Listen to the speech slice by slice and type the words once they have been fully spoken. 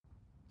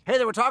Hey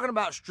there, we're talking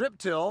about strip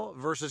till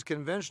versus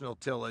conventional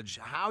tillage,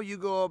 how you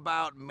go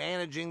about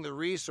managing the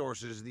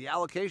resources, the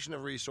allocation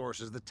of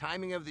resources, the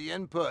timing of the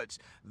inputs,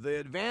 the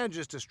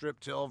advantages to strip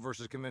till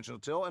versus conventional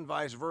till, and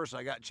vice versa.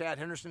 I got Chad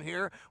Henderson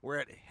here. We're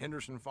at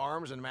Henderson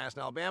Farms in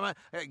Madison, Alabama.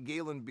 I got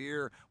Galen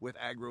Beer with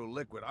Agro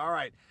Liquid. All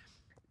right.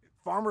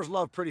 Farmers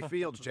love pretty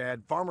fields,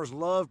 Chad. Farmers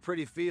love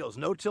pretty fields.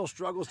 No-till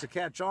struggles to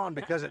catch on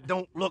because it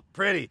don't look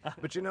pretty.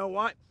 But you know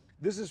what?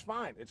 This is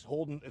fine. It's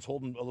holding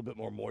a little bit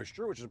more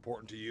moisture, which is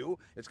important to you.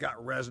 It's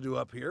got residue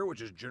up here, which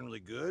is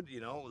generally good. You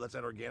know, lets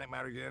that organic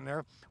matter get in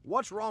there.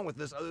 What's wrong with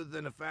this other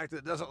than the fact that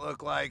it doesn't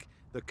look like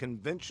the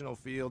conventional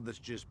field that's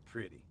just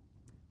pretty?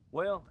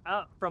 Well,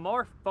 from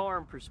our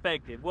farm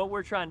perspective, what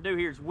we're trying to do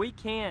here is we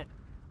can't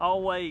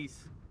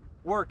always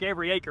work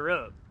every acre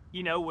up.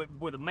 You know,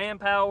 with the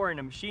manpower and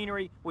the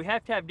machinery, we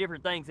have to have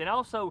different things. And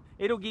also,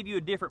 it'll give you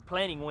a different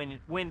planting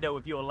window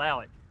if you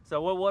allow it.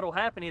 So what'll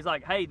happen is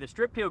like, hey, the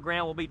strip till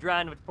ground will be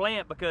dry enough to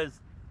plant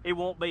because it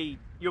won't be,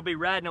 you'll be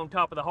riding on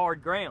top of the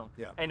hard ground.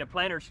 Yeah. And the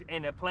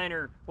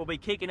planter will be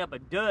kicking up a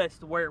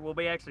dust where it will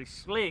be actually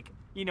slick,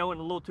 you know, and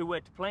a little too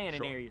wet to plant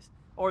in areas.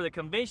 Or the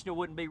conventional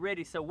wouldn't be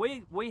ready. So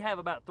we have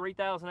about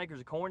 3,000 acres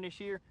of corn this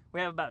year.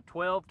 We have about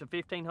 12 to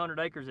 1,500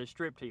 acres of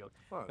strip tilled.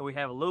 Right. And we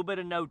have a little bit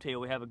of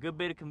no-till. We have a good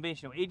bit of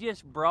conventional. It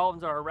just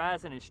broadens our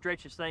horizon and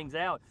stretches things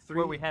out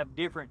where we have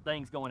different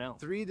things going on.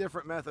 3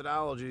 different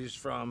methodologies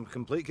from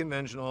complete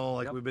conventional,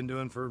 like we've been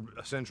doing for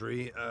a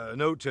century,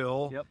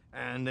 no-till,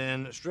 and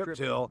then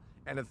strip-till.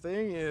 And the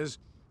thing is,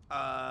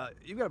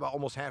 you've got about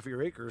almost half of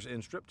your acres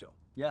in strip-till.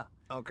 Yeah.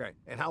 Okay.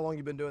 And how long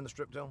you been doing the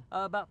strip-till?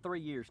 About 3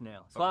 years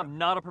now. So I'm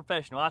not a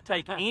professional. I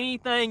take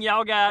anything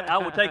y'all got. I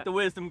will take the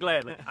wisdom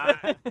gladly.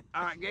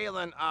 All right,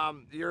 Galen,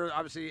 you're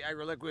obviously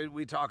AgroLiquid.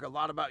 We talk a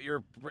lot about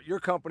your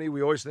company.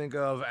 We always think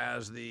of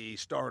as the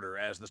starter,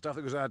 as the stuff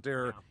that goes out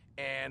there.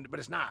 But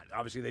it's not.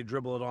 Obviously, they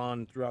dribble it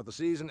on throughout the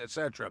season,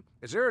 etc.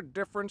 Is there a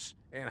difference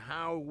in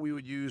how we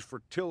would use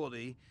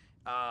fertility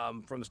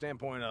from the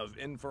standpoint of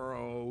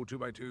in-furrow,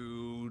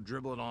 2x2,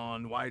 dribble it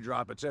on, wide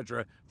drop,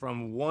 etc.,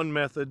 from one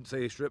method,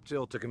 say strip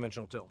till, to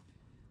conventional till?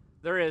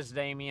 There is,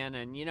 Damien,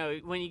 and you know,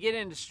 when you get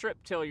into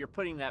strip till, you're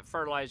putting that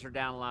fertilizer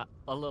down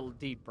a little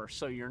deeper,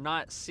 so you're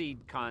not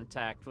seed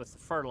contact with the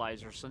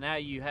fertilizer. So now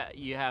you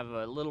have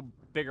a little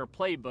bigger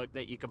playbook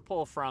that you can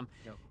pull from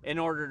in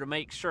order to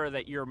make sure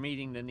that you're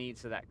meeting the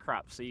needs of that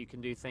crop. So you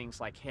can do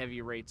things like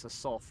heavy rates of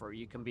sulfur.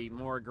 You can be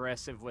more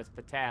aggressive with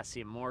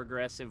potassium, more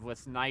aggressive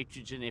with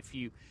nitrogen if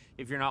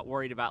you're not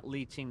worried about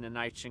leaching the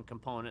nitrogen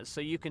components. So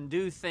you can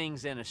do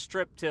things in a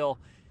strip till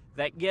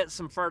that gets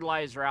some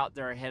fertilizer out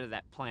there ahead of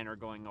that planter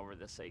going over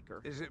this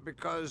acre. Is it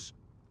because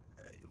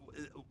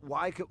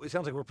it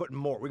sounds like we're putting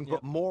more. We can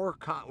put more.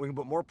 We can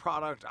put more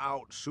product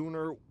out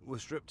sooner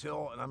with strip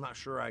till, and I'm not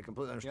sure I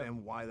completely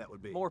understand why that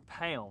would be. More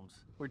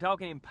pounds. We're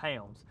talking in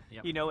pounds.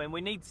 You know, and we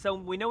need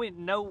we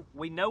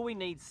know we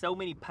need so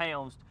many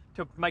pounds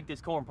to make this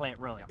corn plant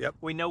run.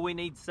 We know we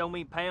need so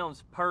many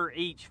pounds per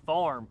each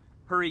farm,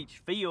 per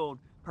each field,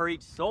 per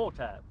each soil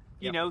type.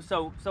 You know,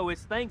 so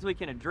it's things we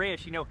can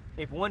address. You know,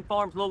 if one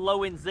farm's a little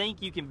low in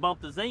zinc, you can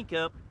bump the zinc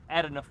up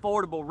at an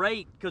affordable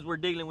rate because we're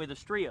dealing with a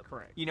strip.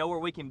 Correct. You know, where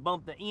we can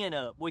bump the N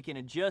up. We can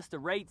adjust the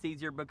rates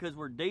easier because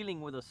we're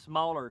dealing with a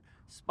smaller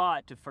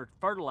spot to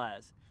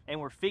fertilize, and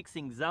we're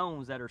fixing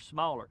zones that are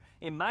smaller.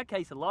 In my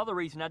case, a lot of the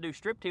reason I do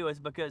strip till is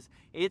because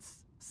it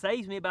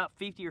saves me about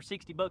 $50 or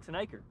 $60 an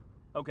acre.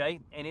 Okay,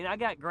 and then I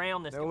got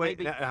ground that's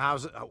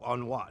how's it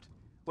on what?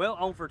 Well,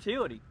 on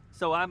fertility.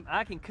 So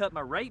I can cut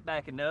my rate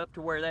back enough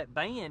to where that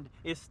band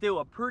is still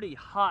a pretty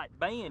hot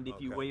band, if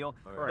you will.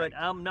 But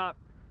I'm not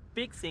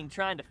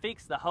trying to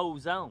fix the whole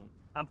zone.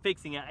 I'm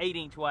fixing an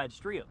 8-inch wide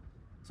strip.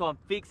 So I'm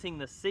fixing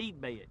the seed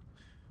bed.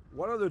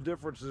 What other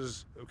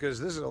differences,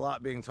 because this is a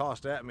lot being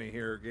tossed at me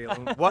here,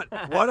 Galen, what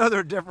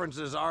other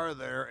differences are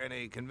there in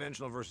a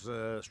conventional versus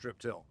a strip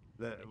till?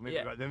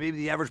 Maybe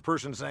the average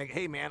person saying,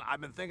 hey man, I've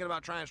been thinking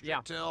about trying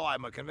strip till,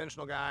 I'm a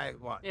conventional guy,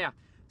 what? Yeah.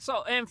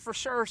 So, and for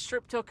sure,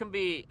 strip till can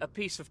be a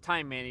piece of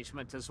time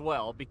management as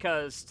well,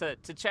 because to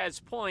Chad's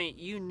point,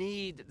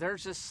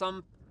 there's just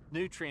some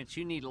nutrients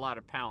you need a lot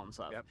of pounds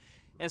of.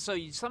 And so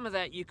some of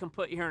that you can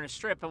put here in a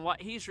strip. And what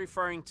he's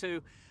referring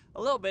to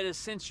a little bit is,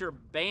 since you're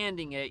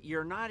banding it,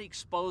 you're not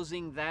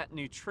exposing that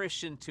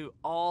nutrition to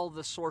all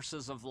the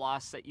sources of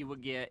loss that you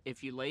would get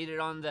if you laid it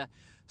on the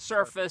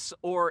surface,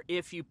 or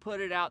if you put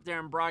it out there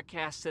and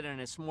broadcast it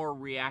and it's more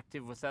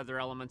reactive with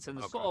other elements in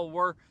the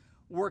soil.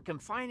 We're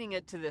confining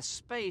it to this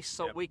space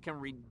so we can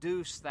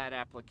reduce that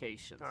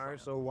application. All right,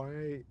 so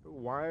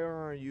why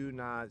are you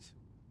not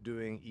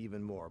doing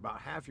even more?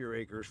 About half your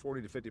acres,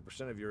 40 to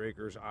 50% of your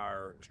acres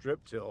are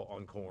strip till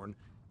on corn.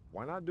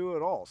 Why not do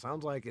it all?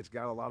 Sounds like it's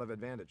got a lot of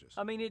advantages.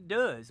 I mean, it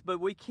does, but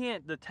we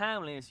can't, the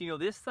timeliness, you know,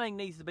 this thing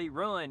needs to be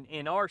run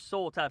in our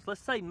soil types.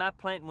 Let's say my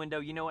planting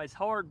window, you know, it's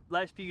hard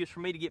last few years for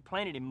me to get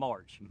planted in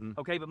March,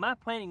 okay? But my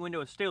planting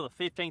window is still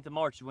the 15th of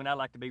March is when I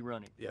like to be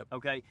running,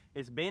 okay?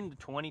 It's been the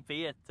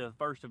 25th to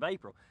 1st of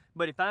April.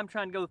 But if I'm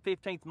trying to go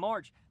 15th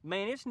March,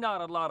 man, it's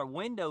not a lot of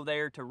window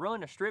there to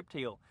run a strip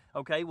till.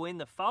 Okay, well, in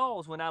the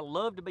falls, when I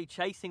love to be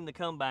chasing the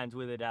combines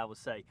with it, I would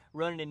say,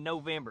 running in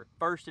November,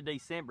 1st of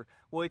December.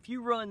 Well, if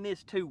you run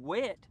this too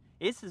wet,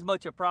 it's as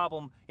much a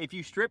problem. If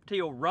you strip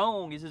till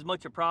wrong, it's as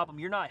much a problem.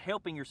 You're not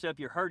helping yourself,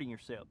 you're hurting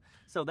yourself.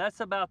 So that's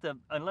about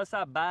unless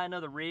I buy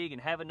another rig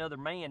and have another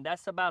man,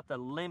 that's about the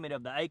limit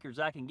of the acres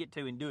I can get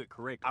to and do it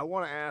correctly. I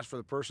want to ask for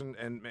the person,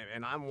 and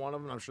I'm one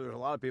of them, I'm sure there's a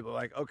lot of people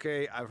like,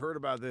 okay, I've heard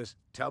about this.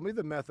 Tell me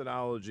the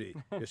methodology.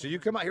 So you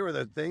come out here with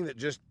a thing that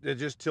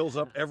just tills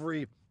up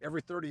every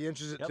 30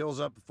 inches, it tills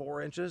up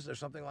 4 inches or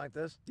something like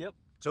this? Yep.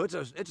 So it's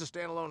a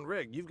standalone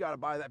rig. You've got to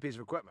buy that piece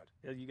of equipment.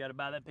 You got to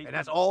buy that piece. And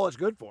that's all it's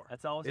good for.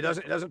 That's all. It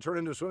doesn't turn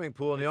into a swimming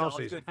pool in the off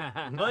season.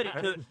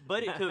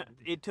 But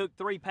it took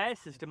 3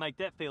 passes to make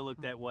that field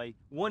look that way.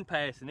 1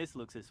 pass and this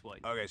looks this way.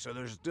 Okay, so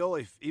there's still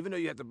even though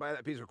you have to buy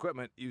that piece of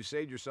equipment, you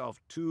saved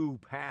yourself 2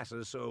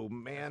 passes. So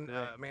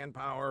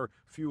manpower,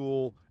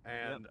 fuel,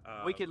 and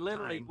we can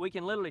time.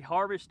 literally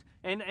harvest,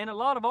 and a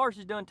lot of ours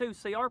is done too.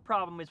 See, our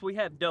problem is we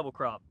have double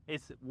crop.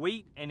 It's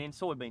wheat and then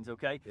soybeans.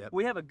 Okay,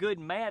 we have a good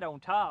mat on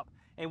top.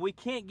 And we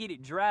can't get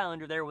it dry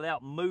under there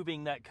without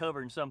moving that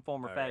cover in some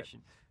form or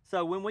fashion.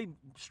 So when we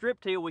strip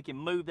till, we can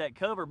move that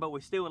cover, but we're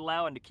still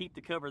allowing to keep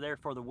the cover there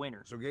for the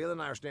winter. So Galen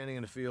and I are standing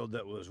in a field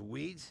that was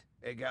wheat.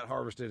 It got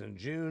harvested in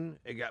June.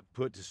 It got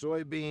put to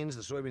soybeans.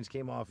 The soybeans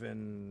came off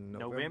in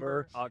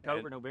November,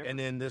 November. And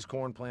then this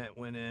corn plant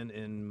went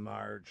in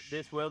March.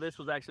 This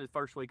was actually the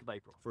first week of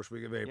April. First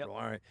week of April.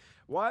 All right.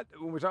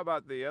 When we talk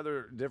about the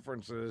other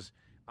differences,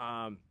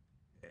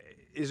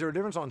 is there a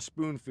difference on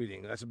spoon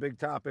feeding? That's a big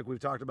topic we've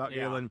talked about,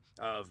 Galen,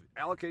 of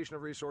allocation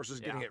of resources,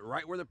 getting it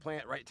right where the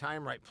plant, right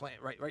time, right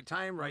plant, right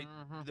time, right.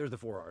 There's the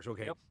 4 R's.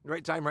 Okay.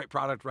 Right time, right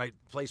product, right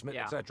placement,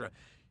 etc.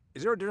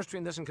 Is there a difference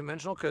between this and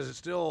conventional? Because it's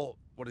still,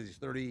 what is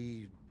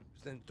these,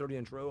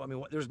 30-inch row? I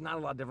mean, there's not a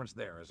lot of difference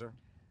there, is there?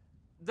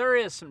 There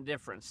is some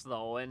difference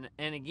though, and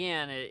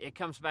again, it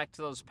comes back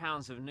to those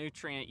pounds of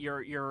nutrient.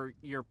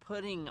 You're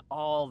putting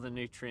all the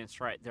nutrients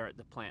right there at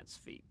the plant's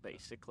feet.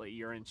 Basically,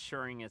 you're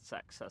ensuring its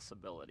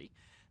accessibility.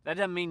 That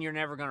doesn't mean you're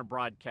never going to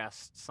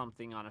broadcast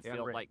something on a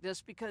field like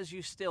this, because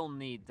you still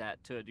need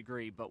that to a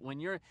degree. But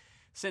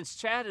since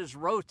Chad is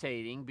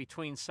rotating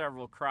between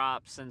several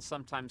crops and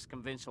sometimes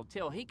conventional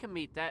till, he can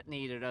meet that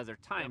need at other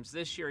times.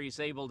 This year, he's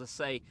able to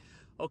say,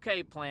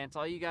 okay, plant,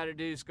 all you got to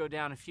do is go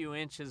down a few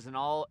inches and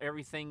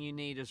everything you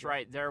need is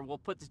right there. We'll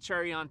put the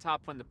cherry on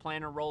top when the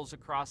planter rolls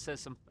across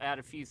this and add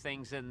a few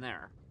things in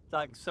there.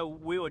 So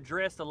we'll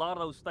address a lot of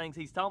those things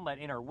he's talking about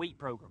in our wheat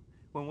program.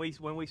 When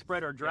we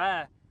spread our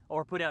dry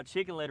or put out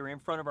chicken litter in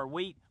front of our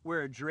wheat,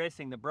 we're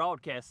addressing the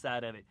broadcast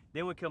side of it.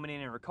 Then we're coming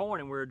in our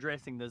corn and we're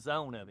addressing the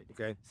zone of it.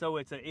 Okay. So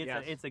it's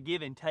a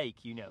give and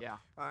take, you know. Yeah.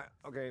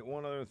 Okay,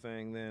 one other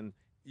thing then.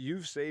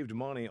 You've saved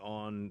money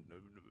on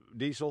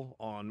diesel,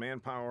 on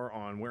manpower,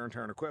 on wear and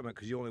tear on equipment,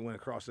 because you only went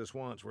across this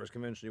once, whereas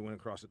conventionally you went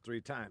across it 3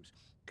 times.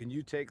 Can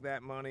you take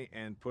that money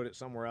and put it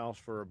somewhere else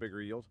for a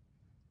bigger yield?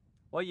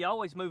 Well, you're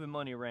always moving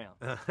money around.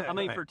 I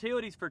mean,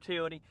 fertility's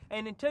fertility.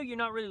 And until you're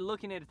not really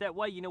looking at it that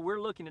way, you know, we're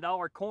looking at all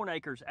our corn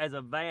acres as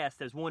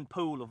as one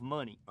pool of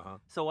money.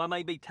 So I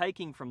may be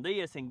taking from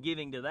this and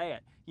giving to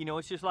that. You know,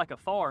 it's just like a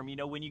farm. You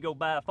know, when you go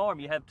buy a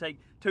farm, you have to take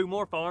 2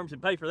 more farms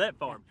and pay for that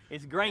farm.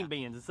 It's grain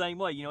bins the same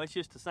way. You know, it's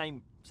just the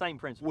same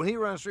principle. When he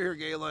runs through here,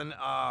 Galen,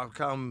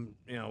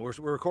 we're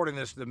recording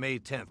this the May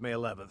 10th, May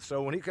 11th.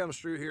 So when he comes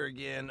through here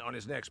again on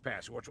his next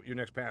pass, your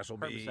next pass will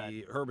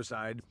be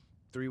herbicide.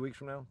 3 weeks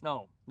from now?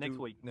 No, next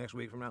week. Next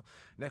week from now.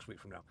 Next week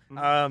from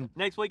now.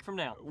 Next week from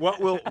now. What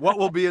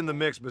will be in the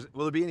mix? Will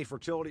there be any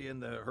fertility in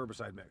the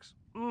herbicide mix?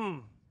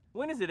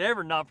 When is it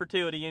ever not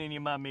fertility in any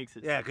of my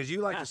mixes? Yeah, because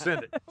you like to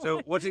send it.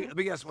 So let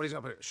me guess what he's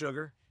gonna put.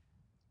 Sugar.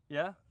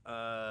 Yeah.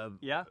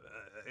 Yeah.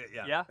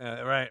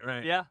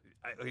 Right. Yeah.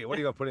 Okay. What are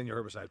you gonna put in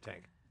your herbicide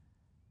tank?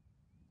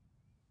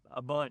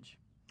 A bunch.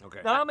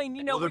 Okay. No, I mean,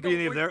 you know. Will there be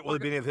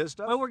any of his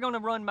stuff? Well, we're going to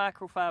run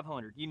Micro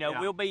 500. You know,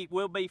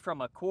 we'll be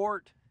from a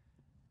quart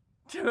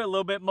to a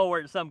little bit more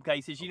in some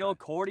cases, you know,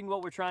 according to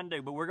what we're trying to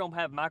do. But we're going to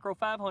have Micro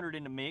 500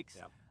 in the mix.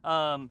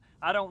 I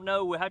don't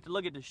know. We'll have to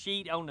look at the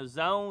sheet on the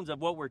zones of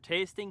what we're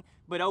testing.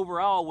 But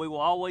overall, we will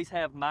always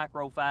have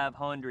Micro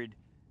 500.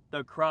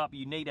 The crop,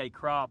 you need a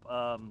crop,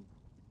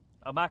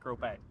 a micro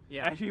pack.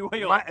 Yeah. As you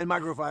will. And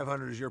Micro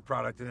 500 is your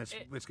product, and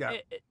it's got...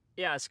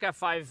 It's got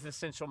 5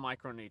 essential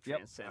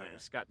micronutrients in it.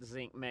 It's got the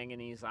zinc,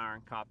 manganese,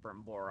 iron, copper,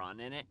 and boron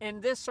in it.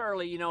 And this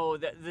early, you know,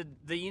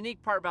 the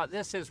unique part about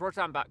this is we're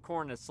talking about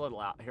corn that's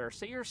little out here.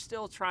 So you're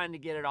still trying to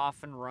get it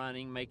off and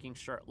running, making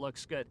sure it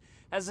looks good.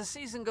 As the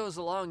season goes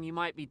along, you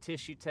might be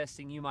tissue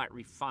testing. You might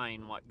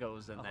refine what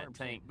goes in that 100%.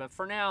 tank. But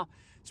for now,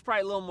 it's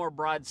probably a little more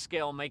broad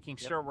scale, making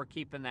sure we're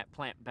keeping that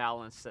plant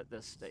balanced at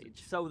this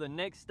stage. So the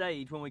next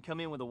stage, when we come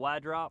in with a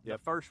wide drop, the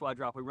first wide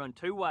drop, we run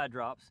 2 wide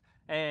drops.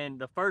 And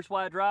the first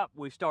wide drop,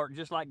 we start,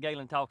 just like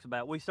Galen talks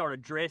about, we start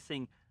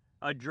addressing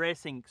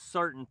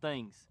certain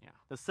things. Yeah.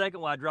 The second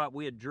wide drop,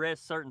 we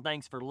address certain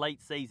things for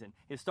late season.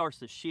 It starts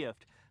to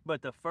shift.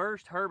 But the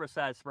first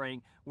herbicide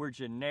spraying, we're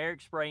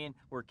generic spraying,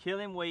 we're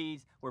killing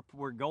weeds,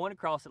 we're going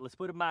across it. Let's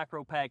put a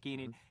micro pack in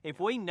it.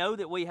 If we know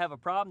that we have a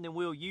problem, then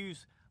we'll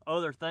use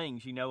other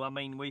things, you know. I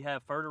mean, we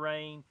have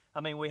Fertirain. I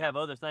mean, we have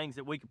other things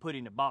that we could put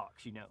in a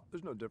box, you know.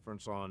 There's no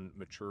difference on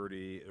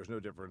maturity. There's no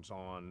difference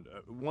on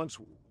once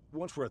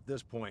we're at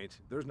this point,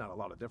 there's not a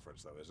lot of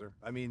difference, though, is there?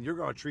 I mean, you're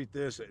going to treat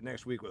this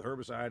next week with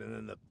herbicide and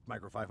then the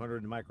micro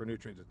 500 and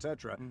micronutrients, et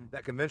cetera.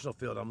 That conventional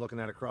field I'm looking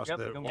at across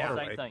the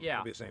waterway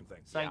will be the same thing.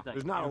 Same thing.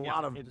 There's not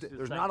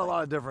a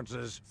lot of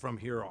differences from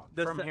here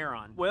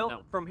on.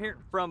 Well,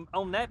 from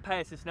on that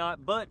pass it's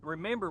not. But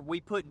remember, we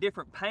put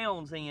different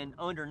pounds in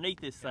underneath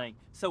this thing,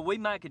 so we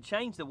might could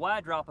change the Y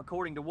drop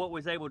according to what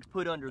was able to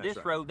put under this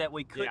row that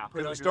we couldn't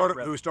put under this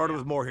row. We started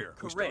with more here.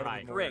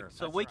 Correct.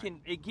 So we can.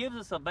 It gives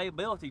us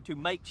availability to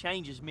make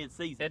changes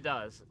mid-season. It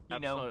does.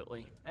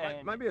 Absolutely.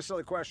 Might be a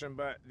silly question,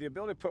 but the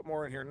ability to put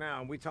more in here now,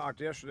 and we talked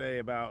yesterday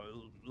about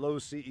low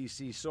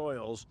CEC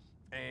soils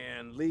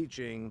and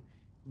leaching,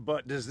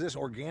 but does this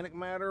organic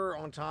matter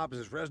on top, is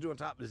this residue on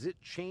top, does it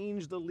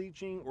change the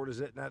leaching, or does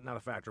it not a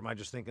factor? Am I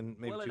just thinking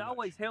maybe Well, it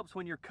always helps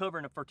when you're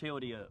covering a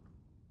fertility up.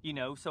 You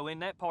know, so in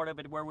that part of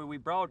it where we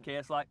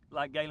broadcast, like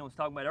Galen was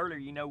talking about earlier,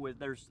 you know,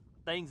 there's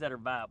things that are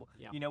viable.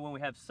 You know, when we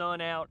have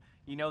sun out,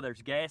 you know,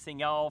 there's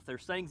gassing off,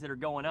 there's things that are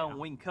going on,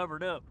 we can cover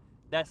it up.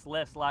 That's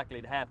less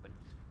likely to happen.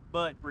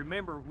 But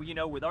remember, you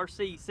know, with our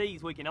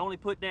CECs, we can only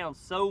put down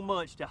so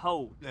much to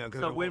hold. Yeah,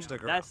 so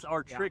that's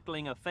our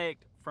trickling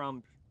effect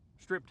from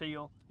strip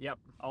till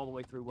all the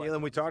way through.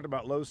 Galen, we talked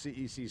about low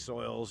CEC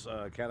soils,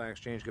 cation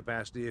exchange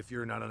capacity, if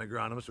you're not an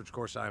agronomist, which of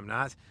course I am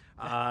not,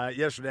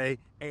 yesterday.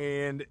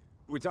 And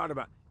we talked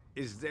about,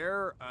 is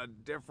there a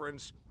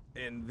difference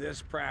in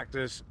this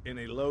practice in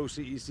a low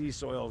CEC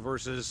soil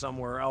versus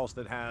somewhere else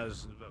that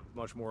has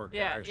much more?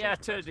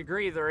 To a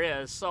degree there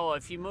is. So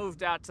if you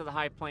moved out to the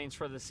high plains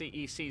where the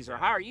CECs are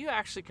higher, you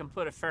actually can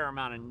put a fair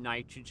amount of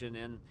nitrogen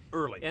in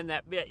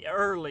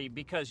early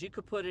because you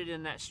could put it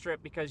in that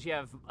strip because you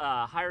have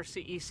higher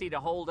CEC to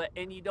hold it,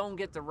 and you don't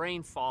get the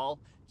rainfall.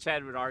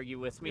 Chad would argue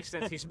with me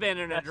since he's been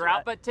in a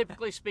drought, but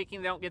typically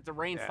speaking, they don't get the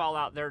rainfall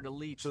out there to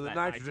leach. So the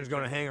nitrogen's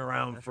going to hang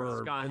around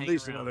for at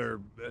least another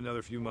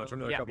few months or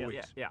another couple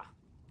weeks.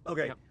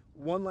 Okay.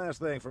 One last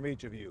thing from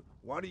each of you.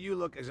 Why do you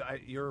look as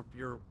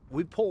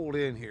we pulled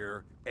in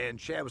here and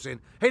Chad was saying,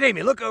 "Hey,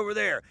 Damien, look over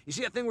there. You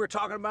see that thing we were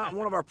talking about in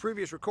one of our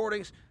previous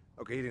recordings?"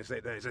 Okay, he didn't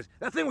say that. He says,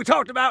 "That thing we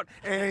talked about,"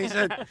 and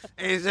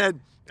he said,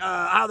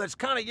 how that's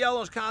kind of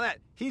yellow, it's kind of that.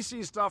 He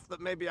sees stuff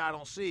that maybe I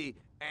don't see,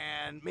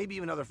 and maybe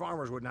even other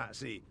farmers would not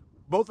see.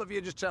 Both of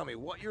you just tell me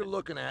what you're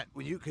looking at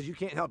when because you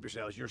can't help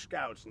yourselves. You're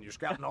scouts and you're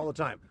scouting all the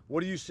time.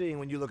 What are you seeing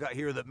when you look out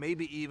here that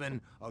maybe even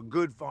a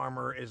good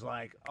farmer is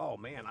like, oh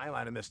man, I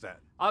might have missed that?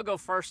 I'll go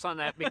first on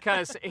that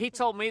because he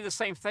told me the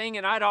same thing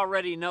and I'd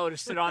already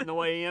noticed it on the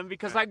way in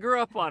because I grew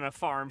up on a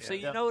farm. So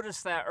you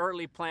notice that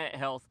early plant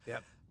health.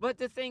 But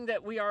the thing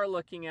that we are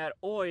looking at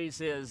always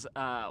is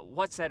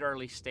what's that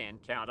early stand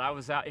count? I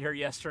was out here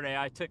yesterday.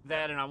 I took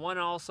that, and I want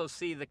to also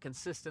see the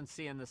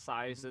consistency and the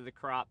size of the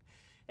crop.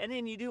 And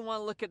then you do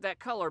want to look at that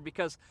color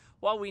because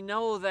while we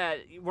know that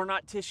we're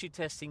not tissue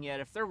testing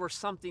yet, if there were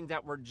something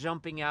that were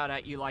jumping out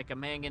at you like a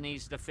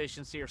manganese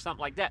deficiency or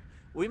something like that,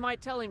 we might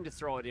tell him to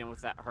throw it in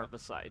with that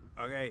herbicide.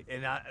 Okay,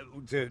 and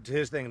to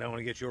his thing, and I want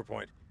to get your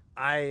point.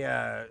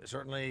 I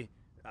certainly...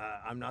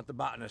 I'm not the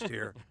botanist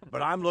here,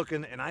 but I'm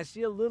looking and I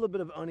see a little bit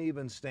of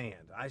uneven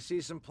stand. I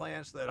see some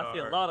plants that I see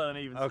a lot of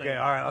uneven stand. Okay,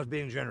 all right, I was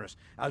being generous.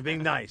 I was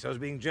being nice. I was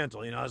being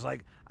gentle. You know, I was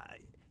like,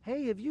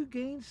 hey, have you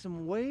gained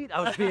some weight?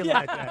 I was feeling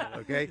like that,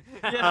 okay?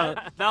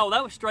 No,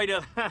 that was straight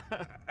up.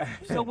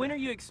 So when are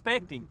you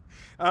expecting?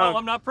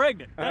 I'm not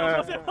pregnant. That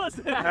was what it was.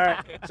 All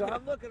right, so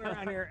I'm looking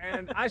around here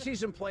and I see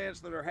some plants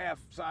that are half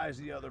size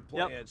the other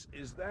plants.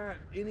 Is that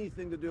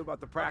anything to do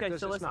about the practice? Okay,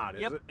 so it's not,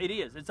 is it? It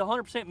is. It's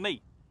 100%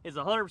 me. It's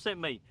 100%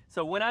 me.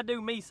 So when I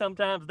do me,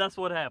 sometimes that's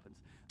what happens.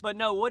 But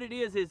no, what it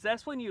is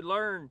that's when you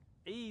learn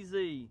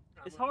easy.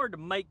 It's hard to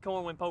make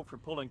corn when folks are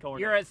pulling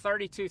corn. You're at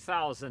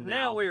 32,000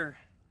 now.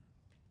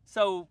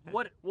 So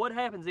what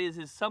happens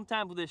is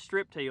sometimes with this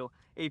strip till,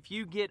 if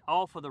you get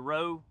off of the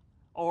row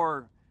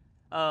or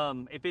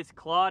if it's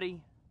cloddy,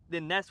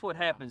 then that's what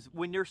happens.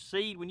 When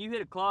you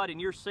hit a clod and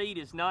your seed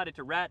is not at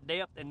the right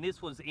depth and this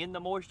was in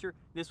the moisture,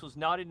 this was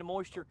not in the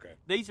moisture,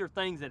 these are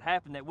things that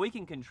happen that we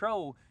can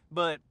control,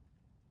 but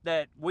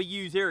that we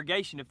use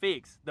irrigation to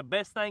fix. The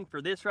best thing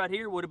for this right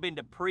here would have been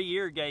to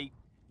pre-irrigate,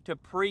 to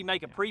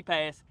make a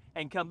pre-pass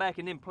and come back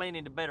and then plant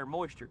into better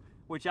moisture,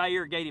 which I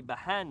irrigated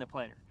behind the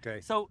planter.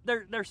 Okay. So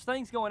there's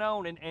things going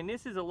on, and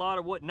this is a lot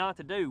of what not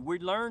to do.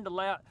 We've learned a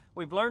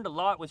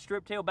lot with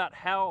strip till about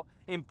how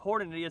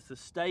important it is to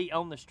stay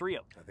on the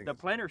strip. The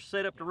planter's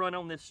set up to run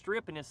on this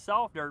strip and it's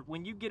soft dirt.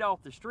 When you get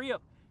off the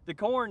strip, the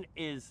corn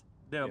is,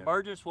 the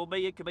emergence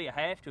it could be a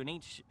half to an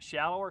inch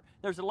shallower.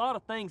 There's a lot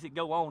of things that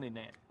go on in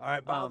that. All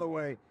right, by the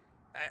way,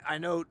 I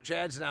know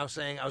Chad's now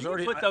saying I was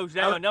already put those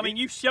down. I mean,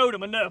 you showed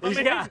them enough. I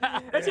mean,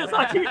 it's just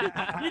like you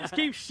just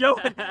keep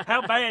showing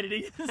how bad it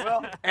is.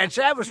 Well, and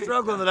Chad was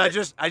struggling that I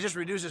just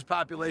reduced his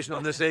population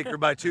on this acre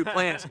by 2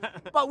 plants.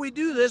 But we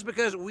do this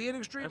because we at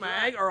Extreme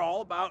Ag are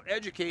all about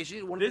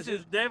education. This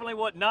is definitely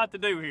what not to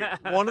do here.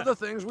 One of the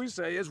things we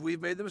say is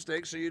we've made the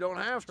mistake so you don't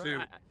have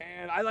to.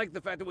 And I like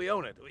the fact that we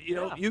own it. You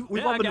know,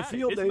 we've all been to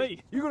field days.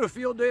 You go to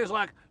field days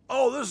like,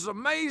 oh, this is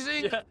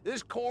amazing. Yeah.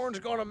 This corn's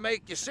going to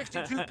make you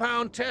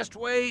 62-pound test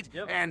weight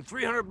and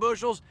 300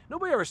 bushels.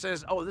 Nobody ever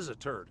says, oh, this is a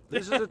turd.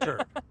 This is a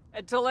turd.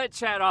 And to let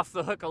Chad off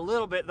the hook a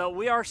little bit, though,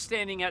 we are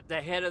standing at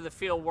the head of the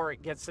field where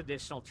it gets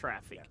additional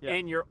traffic. Yeah.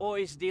 And you're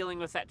always dealing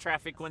with that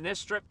traffic. When this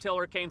strip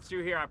tiller came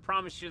through here, I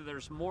promise you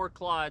there's more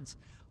clods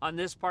on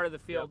this part of the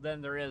field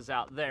than there is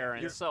out there.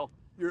 And so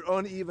your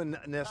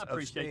unevenness I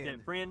appreciate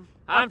that, friend.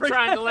 I'm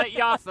trying to let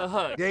you off the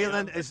hook.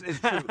 Galen, it's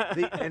true.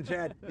 And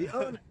Chad,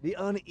 the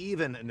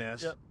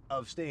unevenness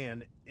of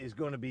stand is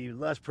going to be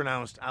less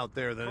pronounced out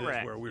there than it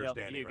is where we're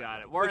standing. You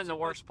got it. We're in the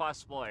worst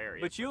possible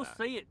area. But you'll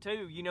see it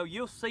too. You know,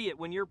 you'll see it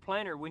when you're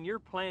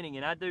planting,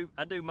 and I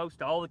do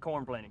most of all the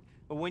corn planting.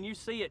 But when you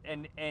see it,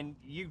 and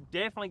you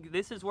definitely,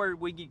 this is where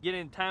we get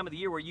in time of the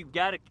year where you've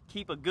got to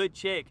keep a good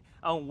check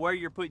on where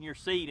you're putting your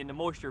seed and the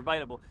moisture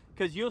available.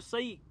 Because you'll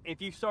see,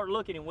 if you start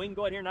looking, and we can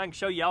go out here and I can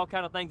show you all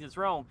kind of things that's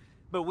wrong,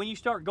 but when you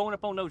start going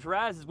up on those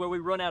rises where we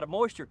run out of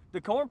moisture,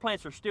 the corn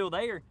plants are still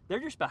there. They're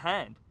just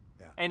behind.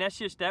 Yeah. And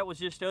that was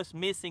just us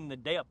missing the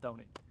depth on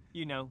it.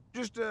 You know,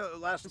 just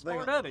last it's thing.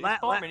 Part of it. It's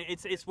farming.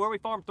 It's where we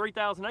farm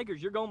 3,000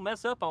 acres. You're gonna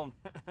mess up on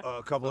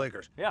a couple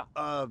acres. Yeah.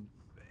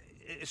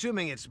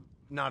 Assuming it's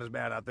not as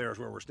bad out there as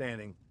where we're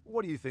standing,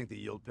 what do you think the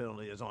yield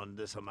penalty is on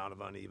this amount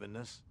of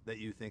unevenness that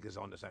you think is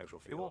on this actual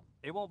field?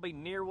 It won't be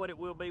near what it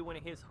will be when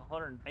it hits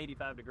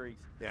 185 degrees.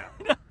 Yeah.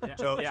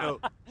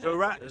 So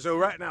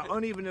right now,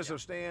 unevenness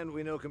of stand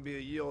we know can be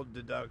a yield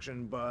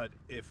deduction, but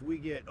if we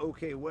get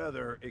okay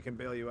weather, it can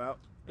bail you out.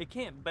 It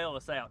can't bail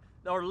us out.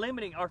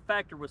 Our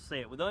factor was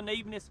set. With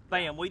unevenness,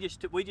 bam, we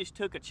just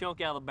took a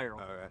chunk out of the barrel.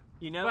 Okay.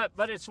 You know?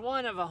 But it's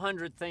one of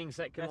 100 things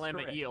that can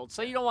limit yield.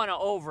 So you don't want to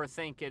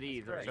overthink it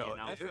either. So you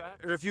know?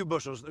 There's a few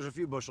bushels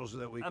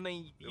that we. I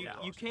mean,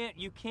 you can't.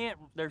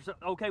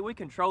 We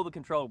control the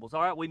controllables.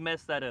 All right, we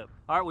messed that up.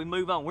 All right, we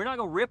move on. We're not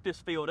gonna rip this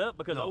field up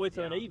because it's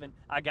uneven.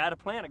 I got to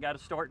plant. I got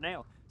to start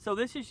now. So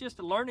this is just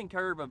a learning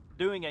curve of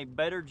doing a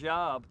better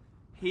job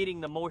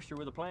hitting the moisture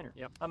with a planter.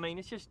 Yep. I mean,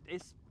 it's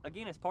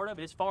part of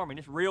it. It's farming.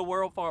 It's real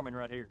world farming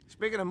right here.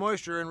 Speaking of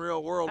moisture in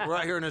real world, we're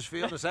right here in this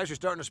field. It's actually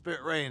starting to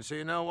spit rain. So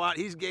you know what?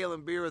 He's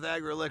Galen Beer with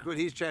AgriLiquid.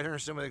 He's Chad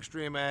Henderson with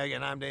Extreme Ag,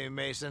 and I'm Dave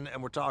Mason,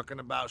 and we're talking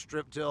about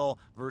strip till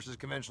versus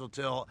conventional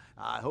till.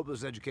 I hope this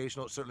is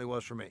educational. It certainly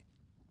was for me.